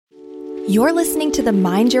You're listening to the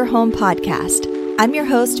Mind Your Home podcast. I'm your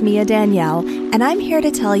host, Mia Danielle, and I'm here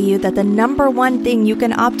to tell you that the number one thing you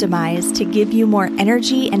can optimize to give you more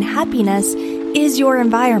energy and happiness is your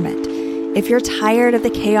environment. If you're tired of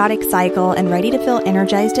the chaotic cycle and ready to feel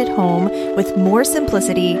energized at home with more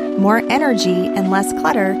simplicity, more energy, and less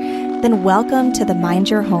clutter, then welcome to the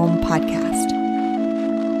Mind Your Home podcast.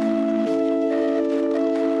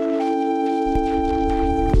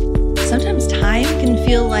 Sometimes time can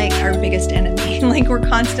feel like our biggest enemy, like we're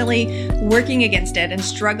constantly working against it and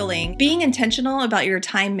struggling. Being intentional about your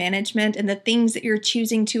time management and the things that you're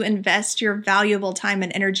choosing to invest your valuable time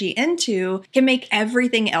and energy into can make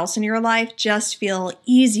everything else in your life just feel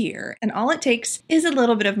easier. And all it takes is a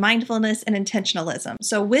little bit of mindfulness and intentionalism.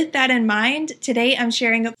 So with that in mind, today I'm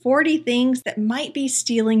sharing 40 things that might be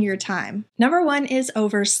stealing your time. Number one is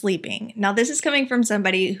oversleeping. Now this is coming from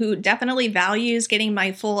somebody who definitely values getting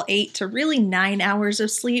my full 8 to really 9 hours of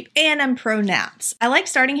sleep, and I'm pro naps. I like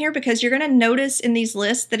starting here because you're going to notice in these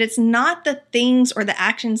lists that it's not the things or the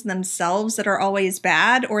actions themselves that are always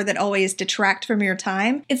bad or that always detract from your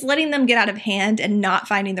time. It's letting them get out of hand and not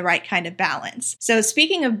finding the right kind of balance. So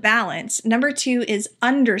speaking of balance, number 2 is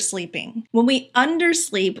undersleeping. When we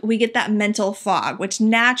undersleep, we get that mental fog, which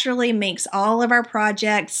naturally makes all of our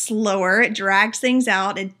projects slower. It drags things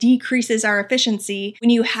out. It decreases our efficiency when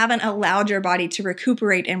you haven't allowed your body to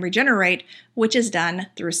recuperate and regenerate, which is done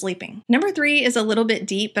through sleeping. Number 3 is a little bit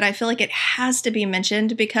deep, but I feel like it has to be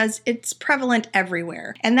mentioned because it's prevalent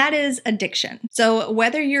everywhere, and that is addiction. So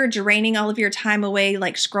whether you're draining all of your time away,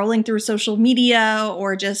 like scrolling through social media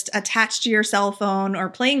or just attached to your cell phone or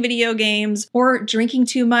playing video games or drinking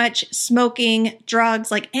too much, smoking,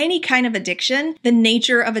 drugs, like any kind of addiction, the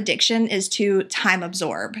nature of addiction is to time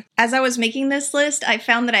absorb. As I was making this list, I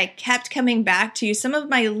found that I kept coming back to some of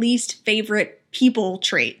my least favorite people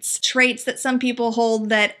traits that some people hold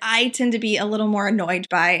that I tend to be a little more annoyed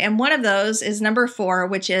by. And one of those is number 4,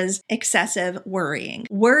 which is excessive worrying.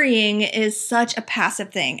 Worrying is such a passive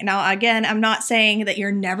thing. Now, again, I'm not saying that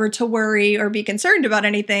you're never to worry or be concerned about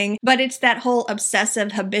anything, but it's that whole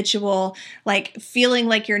obsessive, habitual, like feeling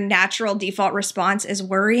like your natural default response is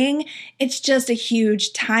worrying. It's just a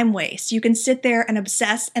huge time waste. You can sit there and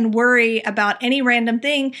obsess and worry about any random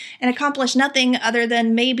thing and accomplish nothing other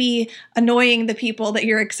than maybe annoying the people that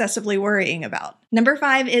you're excessively worrying about. Number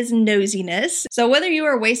 5 is nosiness. So whether you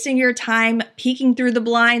are wasting your time peeking through the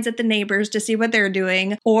blinds at the neighbors to see what they're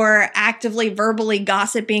doing, or actively verbally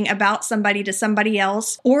gossiping about somebody to somebody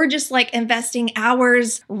else, or just like investing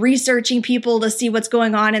hours researching people to see what's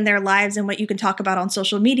going on in their lives and what you can talk about on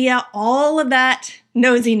social media, all of that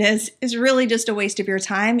nosiness is really just a waste of your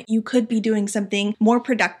time. You could be doing something more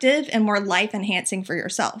productive and more life-enhancing for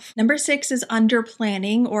yourself. Number 6 is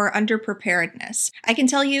under-planning or under-preparedness. I can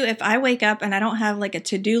tell you if I wake up and I don't have like a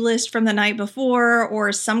to-do list from the night before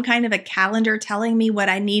or some kind of a calendar telling me what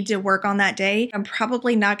I need to work on that day, I'm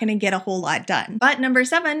probably not going to get a whole lot done. But number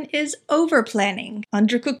 7 is over-planning.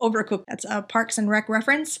 Undercooked, overcooked. That's a Parks and Rec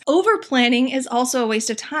reference. Over-planning is also a waste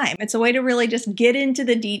of time. It's a way to really just get into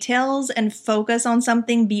the details and focus on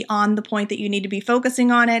something beyond the point that you need to be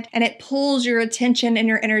focusing on it, and it pulls your attention and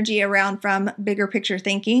your energy around from bigger picture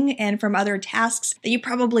thinking and from other tasks that you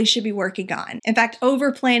probably should be working on. In fact,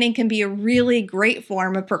 over-planning can be a really great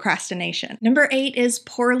form of procrastination. Number 8 is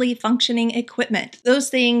poorly functioning equipment. Those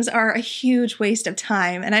things are a huge waste of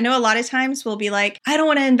time, and I know a lot of times we'll be like, I don't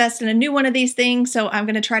want to invest in a new one of these things, so I'm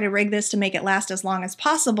going to try to rig this to make it last as long as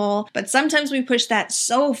possible, but sometimes we push that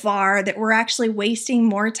so far that we're actually wasting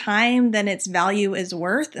more time than its value is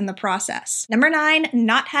worth in the process. Number 9,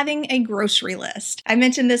 not having a grocery list. I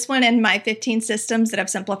mentioned this one in my 15 systems that have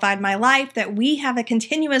simplified my life, that we have a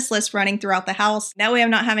continuous list running throughout the house. That way I'm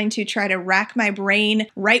not having to try to rack my brain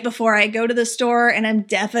right before I go to the store, and I'm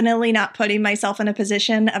definitely not putting myself in a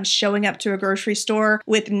position of showing up to a grocery store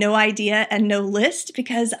with no idea and no list,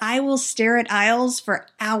 because I will stare at aisles for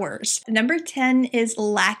hours. Number 10 is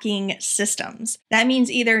lacking systems. That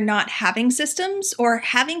means either not having systems or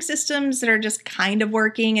having systems that are just kind of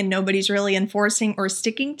working and nobody's really enforcing or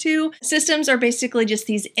sticking to. Systems are basically just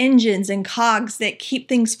these engines and cogs that keep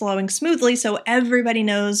things flowing smoothly so everybody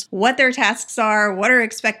knows what their tasks are, what are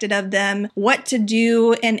expected of them, what to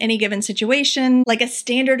do in any given situation, like a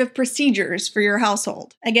standard of procedures for your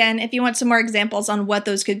household. Again, if you want some more examples on what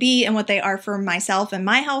those could be and what they are for myself and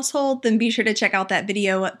my household, then be sure to check out that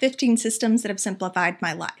video, 15 Systems That Have Simplified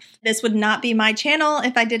My Life. This would not be my channel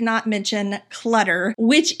if I did not mention clutter,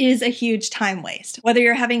 which is a huge time waste. Whether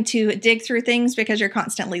you're having to dig through things because you're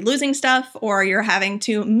constantly losing stuff, or you're having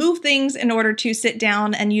to move things in order to sit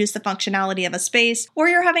down and use the functionality of a space, or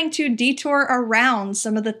you're having to detour around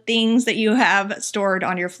some of the things that you you have stored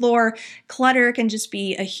on your floor. Clutter can just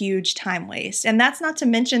be a huge time waste. And that's not to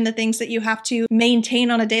mention the things that you have to maintain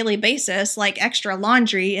on a daily basis, like extra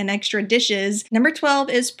laundry and extra dishes. Number 12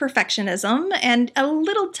 is perfectionism, and a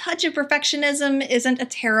little touch of perfectionism isn't a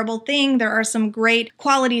terrible thing. There are some great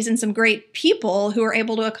qualities and some great people who are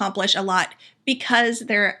able to accomplish a lot because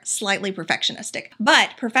they're slightly perfectionistic.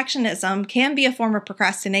 But perfectionism can be a form of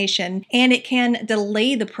procrastination, and it can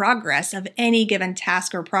delay the progress of any given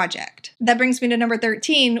task or project. That brings me to number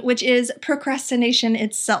 13, which is procrastination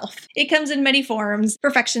itself. It comes in many forms: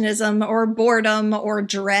 perfectionism or boredom or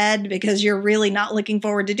dread because you're really not looking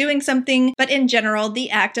forward to doing something. But in general,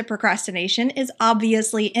 the act of procrastination is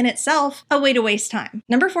obviously in itself a way to waste time.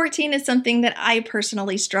 Number 14 is something that I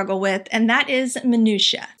personally struggle with, and that is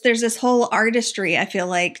minutia. There's this whole artistry, I feel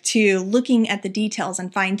like, to looking at the details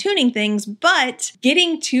and fine-tuning things, but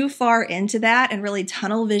getting too far into that and really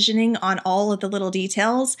tunnel visioning on all of the little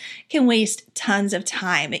details can waste tons of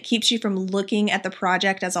time. It keeps you from looking at the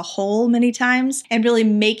project as a whole many times and really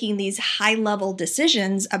making these high-level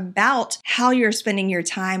decisions about how you're spending your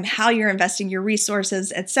time, how you're investing your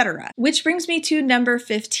resources, etc. Which brings me to number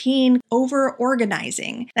 15,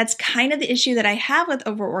 over-organizing. That's kind of the issue that I have with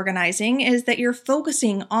over-organizing, is that you're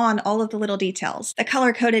focusing on all of the little details, the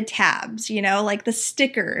color-coded tabs, like the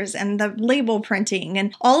stickers and the label printing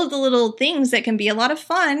and all of the little things that can be a lot of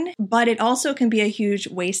fun, but it also can be a huge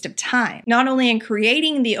waste of time, not only in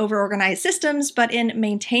creating the over-organized systems, but in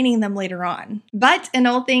maintaining them later on. But in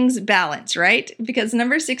all things, balance, right? Because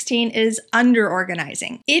number 16 is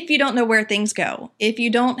under-organizing. If you don't know where things go, if you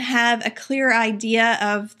don't have a clear idea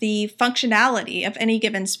of the functionality of any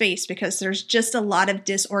given space because there's just a lot of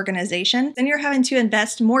disorganization, then you're having to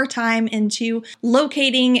invest more time into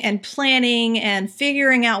locating and planning and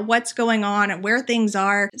figuring out what's going on and where things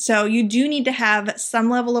are. So you do need to have some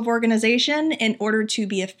level of organization in order to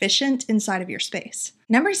be efficient inside of your space.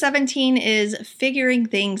 Number 17 is figuring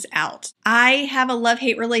things out. I have a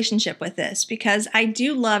love-hate relationship with this because I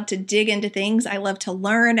do love to dig into things. I love to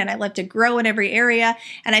learn and I love to grow in every area.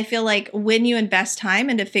 And I feel like when you invest time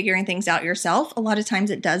into figuring things out yourself, a lot of times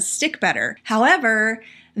it does stick better. However,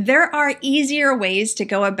 there are easier ways to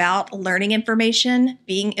go about learning information,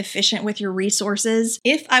 being efficient with your resources.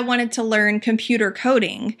 If I wanted to learn computer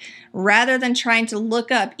coding, rather than trying to look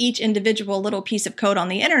up each individual little piece of code on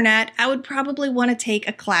the internet, I would probably want to take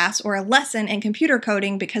a class or a lesson in computer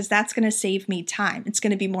coding because that's going to save me time. It's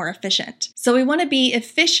going to be more efficient. So we want to be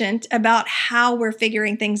efficient about how we're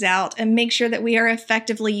figuring things out and make sure that we are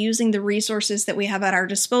effectively using the resources that we have at our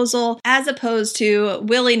disposal, as opposed to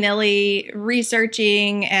willy-nilly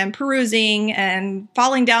researching and perusing and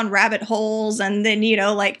falling down rabbit holes and then,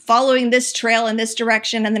 following this trail in this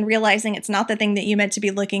direction and then realizing it's not the thing that you meant to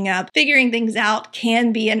be looking up. Figuring things out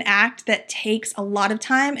can be an act that takes a lot of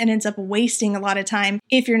time and ends up wasting a lot of time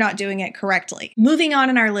if you're not doing it correctly. Moving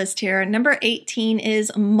on in our list here, number 18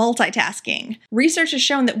 is multitasking. Research has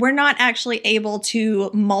shown that we're not actually able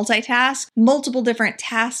to multitask multiple different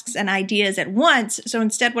tasks and ideas at once. So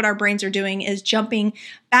instead, what our brains are doing is jumping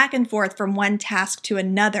back and forth from one task to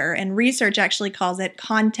another, and research actually calls it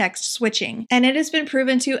context switching. And it has been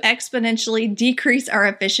proven to exponentially decrease our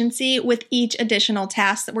efficiency with each additional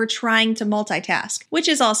task that we're trying to multitask, which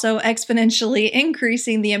is also exponentially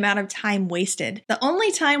increasing the amount of time wasted. The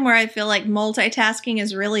only time where I feel like multitasking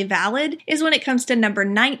is really valid is when it comes to number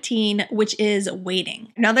 19, which is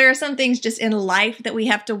waiting. Now, there are some things just in life that we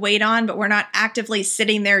have to wait on, but we're not actively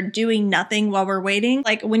sitting there doing nothing while we're waiting.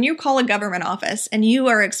 Like when you call a government office and you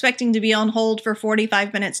are expecting to be on hold for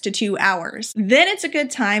 45 minutes to 2 hours, then it's a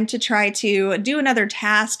good time to try to do another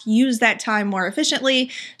task, use that time more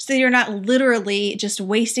efficiently so you're not literally just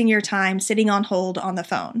wasting your time sitting on hold on the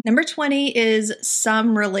phone. Number 20 is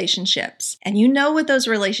some relationships. And you know what those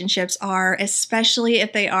relationships are, especially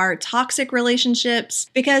if they are toxic relationships,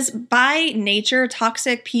 because by nature,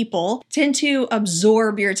 toxic people tend to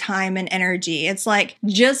absorb your time and energy. It's like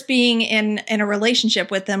just being in a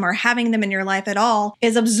relationship with them or having them in your life at all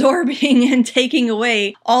is absorbing and taking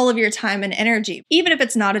away all of your time and energy. Even if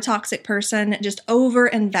it's not a toxic person, just over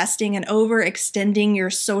investing and overextending your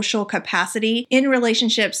social capacity in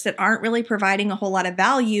relationships that aren't really providing a whole lot of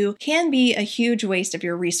value can be a huge waste of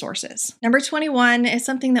your resources. Number 21 is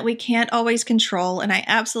something that we can't always control, and I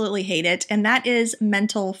absolutely hate it, and that is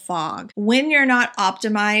mental fog. When you're not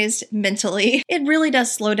optimized mentally, it really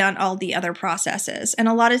does slow down all the other processes. And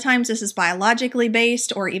a lot of times this is biologically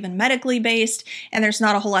based or even medically based, and there's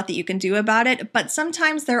not a whole lot that you can do about it, but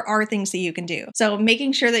sometimes there are things that you can do. So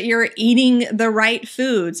making sure that you're eating the right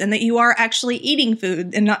foods and that you are actually eating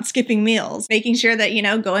food and not skipping meals. Making sure that,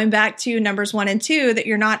 going back to numbers 1 and 2, that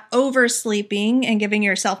you're not oversleeping and giving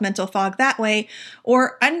yourself mental fog that way,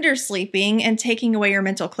 or undersleeping and taking away your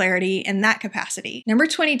mental clarity in that capacity. Number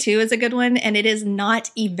 22 is a good one, and it is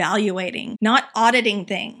not evaluating, not auditing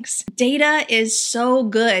things. Data is so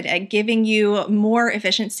good at giving you more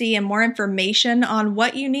efficiency and more information on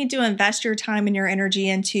what you need to invest your time and your energy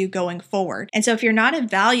into going forward. And so if you're not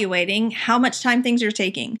evaluating how much time things are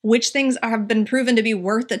taking, which things have been proven to be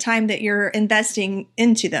worth the time that you're investing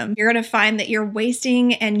into them, you're going to find that you're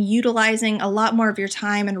wasting and utilizing a lot more of your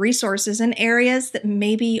time and resources in areas that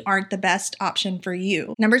maybe aren't the best option for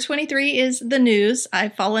you. Number 23 is the news.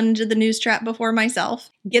 I've fallen into the news trap before myself.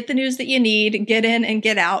 Get the news that you need, get in and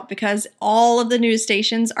get out, because all of the news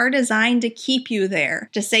stations are designed to keep you there,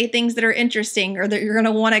 to say things that are interesting or that you're going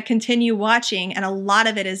to want to continue watching, and a lot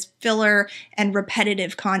of it is filler and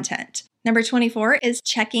repetitive content. Number 24 is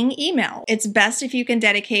checking email. It's best if you can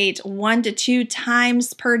dedicate 1 to 2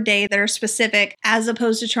 times per day that are specific, as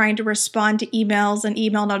opposed to trying to respond to emails and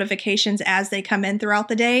email notifications as they come in throughout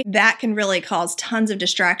the day. That can really cause tons of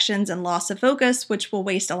distractions and loss of focus, which will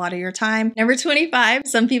waste a lot of your time. Number 25,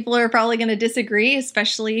 some people are probably going to disagree,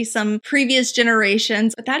 especially some previous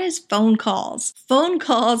generations, but that is phone calls. Phone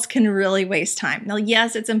calls can really waste time. Now,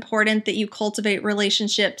 yes, it's important that you cultivate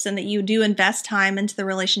relationships and that you do invest time into the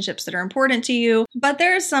relationships that are important to you, but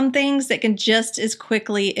there are some things that can just as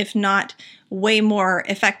quickly, if not way more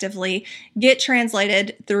effectively, get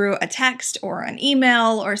translated through a text or an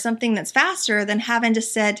email or something that's faster than having to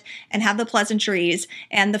sit and have the pleasantries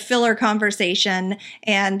and the filler conversation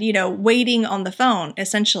and, waiting on the phone,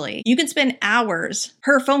 essentially. You can spend hours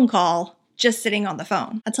per phone call just sitting on the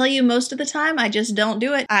phone. I'll tell you, most of the time, I just don't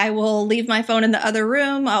do it. I will leave my phone in the other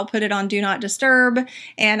room. I'll put it on Do Not Disturb,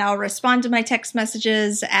 and I'll respond to my text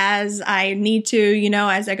messages as I need to,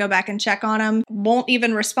 as I go back and check on them. Won't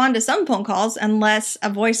even respond to some phone calls unless a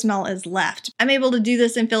voicemail is left. I'm able to do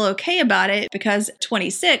this and feel okay about it because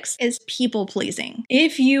 26 is people pleasing.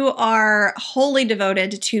 If you are wholly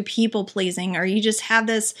devoted to people pleasing, or you just have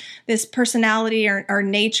this personality or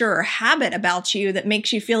nature or habit about you that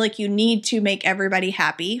makes you feel like you need to make everybody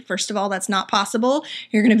happy. First of all, that's not possible.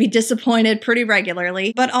 You're going to be disappointed pretty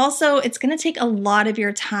regularly, but also it's going to take a lot of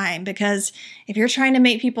your time, because if you're trying to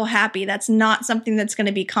make people happy, that's not something that's going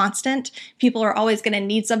to be constant. People are always going to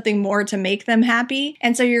need something more to make them happy.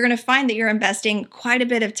 And so you're going to find that you're investing quite a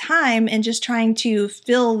bit of time in just trying to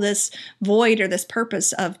fill this void or this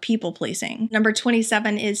purpose of people pleasing. Number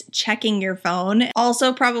 27 is checking your phone.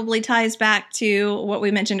 Also probably ties back to what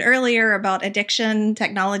we mentioned earlier about addiction,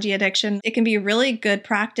 technology addiction. It can be a really good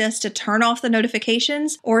practice to turn off the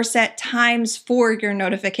notifications or set times for your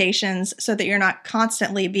notifications so that you're not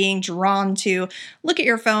constantly being drawn to look at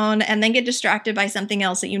your phone and then get distracted by something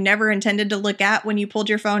else that you never intended to look at when you pulled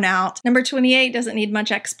your phone out. Number 28 doesn't need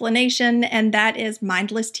much explanation, and that is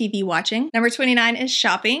mindless TV watching. Number 29 is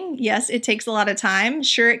shopping. Yes, it takes a lot of time.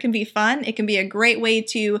 Sure, it can be fun. It can be a great way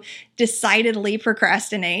to decidedly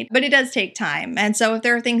procrastinate, but it does take time. And so if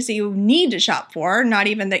there are things that you need to shop for, not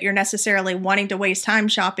even that you're necessarily wanting to waste time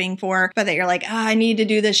shopping for, but that you're like, I need to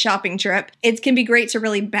do this shopping trip, it can be great to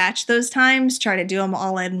really batch those times, try to do them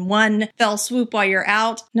all in one fell swoop while you're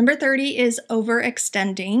out. Number 30 is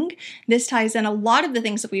overextending. This ties in a lot of the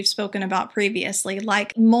things that we've spoken about previously,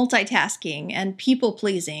 like multitasking and people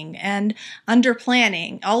pleasing and under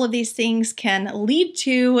planning. All of these things can lead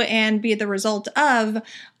to and be the result of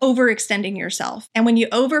overextending yourself. And when you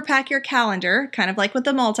overpack your calendar, kind of like with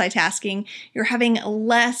the multitasking, you're having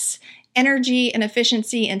less energy and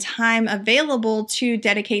efficiency and time available to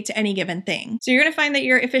dedicate to any given thing. So you're going to find that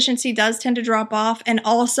your efficiency does tend to drop off, and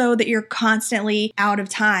also that you're constantly out of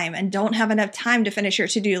time and don't have enough time to finish your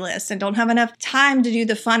to-do list and don't have enough time to do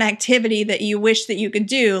the fun activity that you wish that you could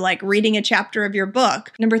do, like reading a chapter of your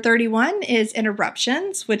book. Number 31 is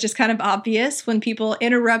interruptions, which is kind of obvious. When people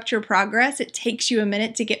interrupt your progress, it takes you a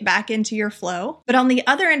minute to get back into your flow. But on the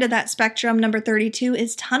other end of that spectrum, number 32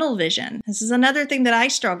 is tunnel vision. This is another thing that I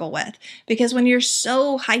struggle with. Because when you're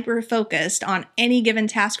so hyper-focused on any given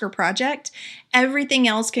task or project, everything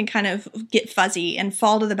else can kind of get fuzzy and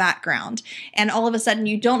fall to the background. And all of a sudden,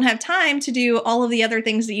 you don't have time to do all of the other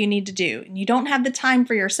things that you need to do. And you don't have the time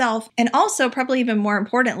for yourself. And also, probably even more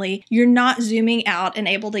importantly, you're not zooming out and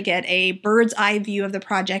able to get a bird's eye view of the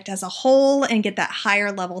project as a whole and get that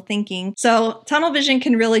higher level thinking. So tunnel vision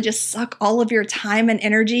can really just suck all of your time and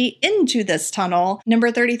energy into this tunnel.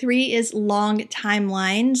 Number 33 is long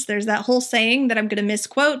timelines. There's that whole saying that I'm going to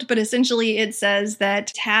misquote, but essentially it says that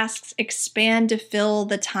tasks expand and to fill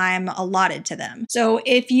the time allotted to them. So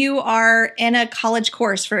if you are in a college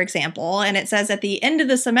course, for example, and it says at the end of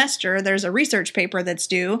the semester there's a research paper that's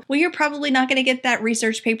due, well, you're probably not going to get that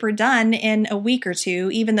research paper done in a week or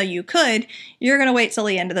two, even though you could. You're going to wait till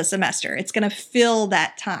the end of the semester. It's going to fill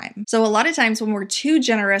that time. So a lot of times when we're too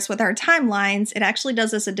generous with our timelines, it actually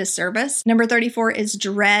does us a disservice. Number 34 is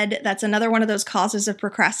dread. That's another one of those causes of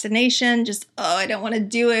procrastination. Just, oh, I don't want to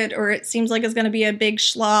do it, or it seems like it's going to be a big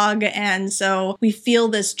slog. And so we feel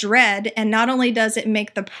this dread. And not only does it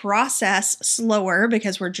make the process slower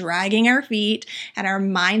because we're dragging our feet and our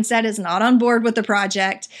mindset is not on board with the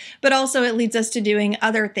project, but also it leads us to doing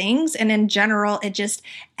other things. And in general, it just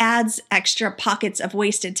adds extra pockets of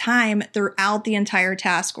wasted time throughout the entire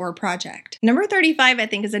task or project. Number 35, I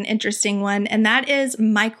think, is an interesting one, and that is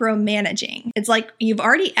micromanaging. It's like you've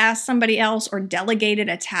already asked somebody else or delegated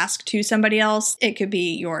a task to somebody else. It could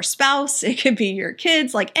be your spouse, it could be your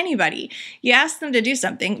kids, like anybody. You ask them to do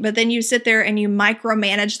something, but then you sit there and you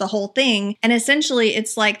micromanage the whole thing. And essentially,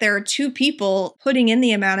 it's like there are two people putting in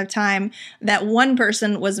the amount of time that one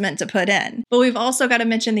person was meant to put in. But we've also got to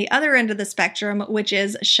mention the other end of the spectrum, which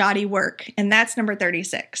is shoddy work. And that's number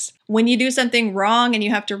 36. When you do something wrong and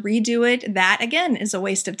you have to redo it, that again is a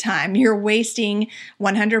waste of time. You're wasting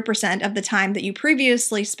 100% of the time that you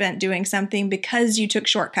previously spent doing something because you took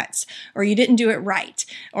shortcuts, or you didn't do it right,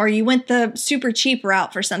 or you went the super cheap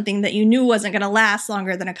route for something that you knew wasn't going to last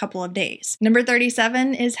longer than a couple of days. Number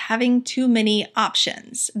 37 is having too many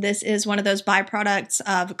options. This is one of those byproducts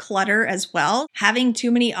of clutter as well. Having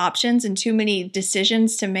too many options and too many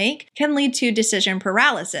decisions to make can lead to decision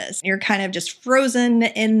paralysis. You're kind of just frozen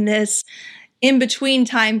in this in-between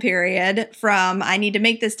time period from I need to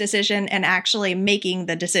make this decision and actually making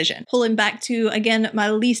the decision. Pulling back to, again,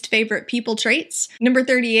 my least favorite people traits. Number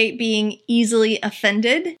 38 being easily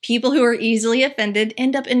offended. People who are easily offended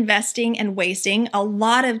end up investing and wasting a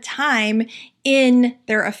lot of time in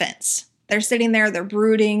their offense. They're sitting there, they're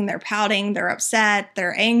brooding, they're pouting, they're upset,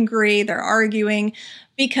 they're angry, they're arguing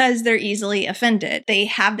because they're easily offended. They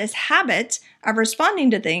have this habit of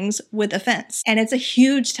responding to things with offense, and it's a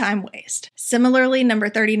huge time waste. Similarly, number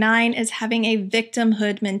 39 is having a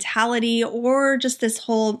victimhood mentality or just this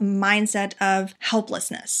whole mindset of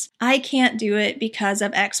helplessness. I can't do it because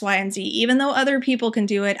of X, Y, and Z. Even though other people can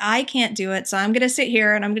do it, I can't do it. So I'm going to sit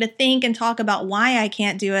here and I'm going to think and talk about why I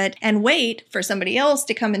can't do it and wait for somebody else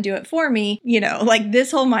to come and do it for me. Like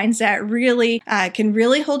this whole mindset really can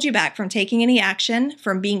really hold you back from taking any action,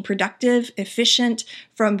 from being productive, efficient,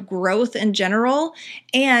 from growth in general,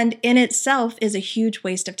 and in itself is a huge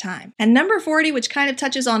waste of time. And number 40, which kind of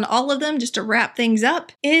touches on all of them, just to wrap things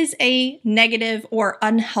up, is a negative or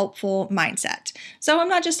unhelpful mindset. So I'm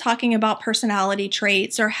not just talking about personality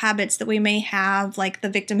traits or habits that we may have, like the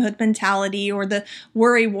victimhood mentality or the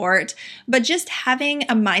worrywart, but just having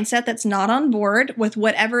a mindset that's not on board with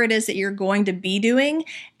whatever it is that you're going to be doing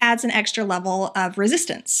adds an extra level of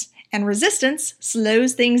resistance. And resistance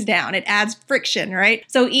slows things down. It adds friction, right?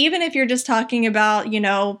 So even if you're just talking about,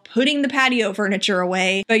 putting the patio furniture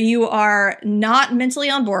away, but you are not mentally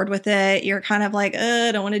on board with it, you're kind of like,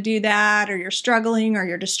 I don't want to do that, or you're struggling, or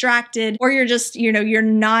you're distracted, or you're just, you're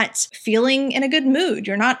not feeling in a good mood.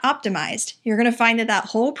 You're not optimized. You're going to find that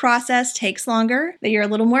whole process takes longer, that you're a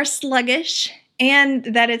little more sluggish, and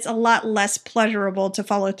that it's a lot less pleasurable to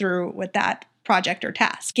follow through with that project or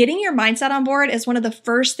task. Getting your mindset on board is one of the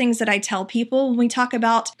first things that I tell people when we talk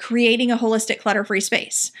about creating a holistic clutter-free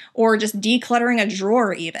space or just decluttering a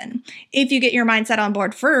drawer even. If you get your mindset on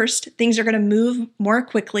board first, things are going to move more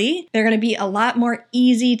quickly. They're going to be a lot more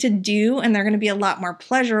easy to do, and they're going to be a lot more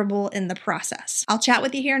pleasurable in the process. I'll chat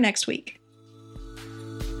with you here next week.